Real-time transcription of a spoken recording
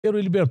e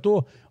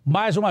libertou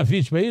mais uma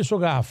vítima, é isso,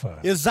 Gafa?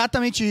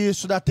 Exatamente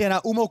isso, Datena.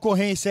 Uma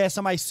ocorrência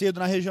essa mais cedo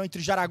na região entre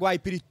Jaraguá e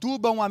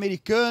Pirituba, um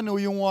americano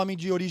e um homem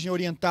de origem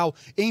oriental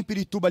em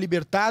Pirituba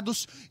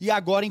libertados, e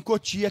agora em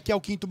Cotia, que é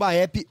o 5º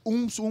BAEP,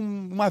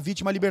 uma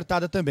vítima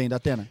libertada também,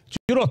 Datena.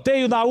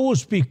 Tiroteio na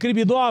USP,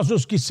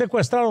 criminosos que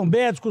sequestraram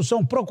médicos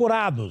são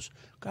procurados.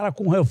 O cara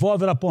com um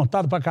revólver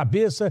apontado para a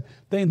cabeça,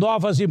 tem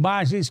novas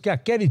imagens que a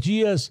Kelly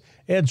Dias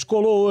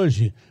descolou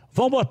hoje.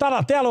 Vamos botar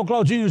na tela o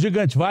Claudinho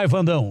Gigante, vai,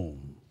 Vandão.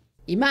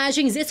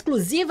 Imagens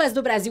exclusivas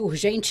do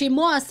Brasil-Urgente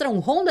mostram um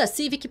Honda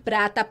Civic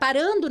prata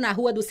parando na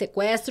rua do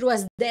sequestro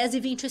às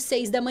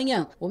 10h26 da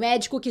manhã. O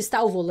médico que está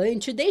ao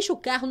volante deixa o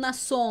carro na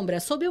sombra,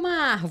 sob uma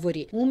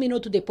árvore. 1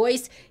 minuto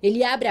depois,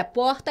 ele abre a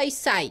porta e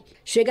sai.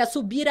 Chega a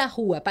subir a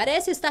rua,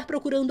 parece estar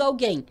procurando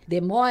alguém.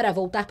 Demora a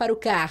voltar para o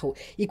carro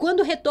e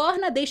quando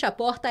retorna, deixa a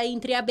porta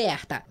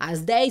entreaberta.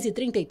 Às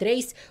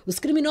 10h33, os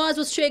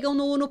criminosos chegam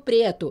no Uno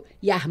preto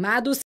e,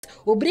 armados,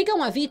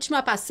 obrigam a vítima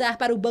a passar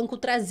para o banco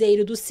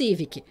traseiro do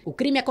Civic. O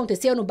crime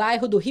aconteceu no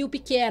bairro do Rio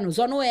Pequeno,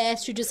 zona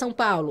oeste de São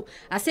Paulo,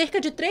 a cerca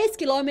de 3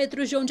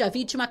 quilômetros de onde a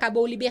vítima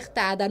acabou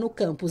libertada no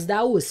campus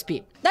da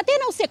USP.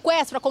 Datena, o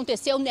sequestro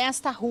aconteceu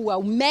nesta rua.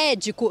 O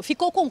médico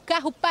ficou com o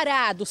carro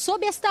parado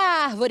sob esta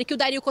árvore que o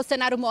Dario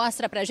Costenaro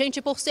mostra pra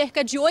gente por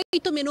cerca de 8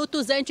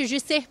 minutos antes de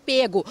ser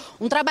pego.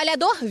 Um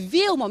trabalhador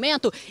viu o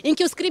momento em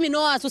que os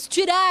criminosos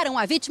tiraram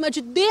a vítima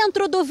de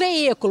dentro do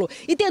veículo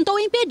e tentou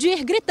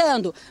impedir,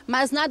 gritando,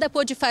 mas nada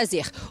pôde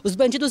fazer. Os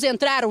bandidos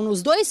entraram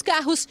nos 2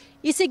 carros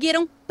e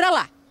seguiram pra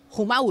lá,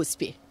 rumo à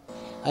USP.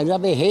 Aí já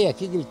berrei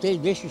aqui, gritei,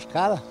 deixa os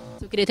caras.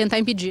 Eu queria tentar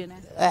impedir, né?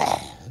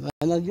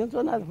 Mas não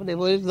adiantou nada.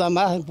 Depois eles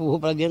amarram, empurrou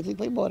pra dentro e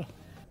foi embora.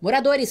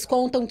 Moradores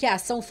contam que a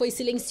ação foi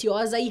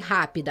silenciosa e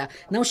rápida.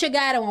 Não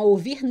chegaram a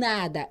ouvir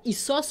nada e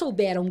só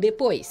souberam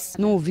depois.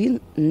 Não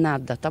ouvi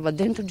nada, estava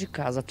dentro de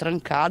casa,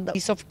 trancada.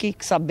 E só fiquei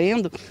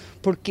sabendo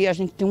porque a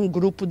gente tem um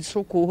grupo de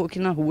socorro aqui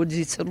na rua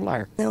de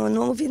celular. Não, eu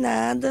não ouvi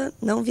nada,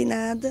 não vi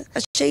nada.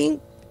 Achei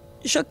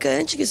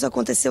chocante que isso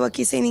aconteceu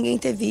aqui sem ninguém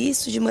ter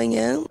visto de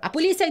manhã. A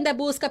polícia ainda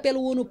busca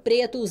pelo Uno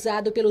preto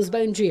usado pelos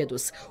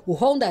bandidos. O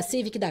Honda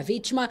Civic da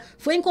vítima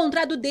foi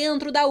encontrado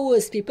dentro da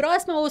USP,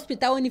 próximo ao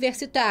hospital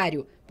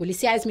universitário.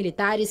 Policiais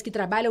militares que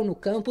trabalham no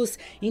campus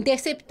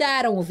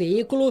interceptaram o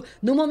veículo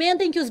no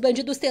momento em que os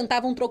bandidos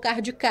tentavam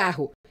trocar de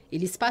carro.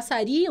 Eles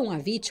passariam a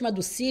vítima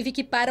do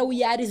Civic para o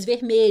Yaris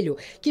vermelho,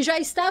 que já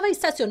estava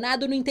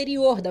estacionado no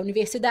interior da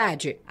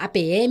universidade. A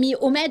PM,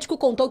 o médico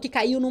contou que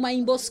caiu numa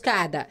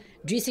emboscada.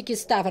 Disse que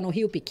estava no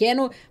Rio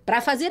Pequeno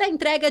para fazer a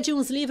entrega de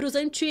uns livros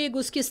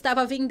antigos que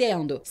estava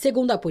vendendo.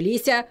 Segundo a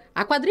polícia,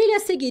 a quadrilha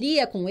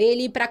seguiria com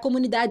ele para a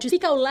comunidade que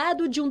fica ao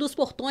lado de um dos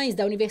portões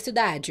da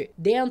universidade.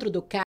 Dentro do carro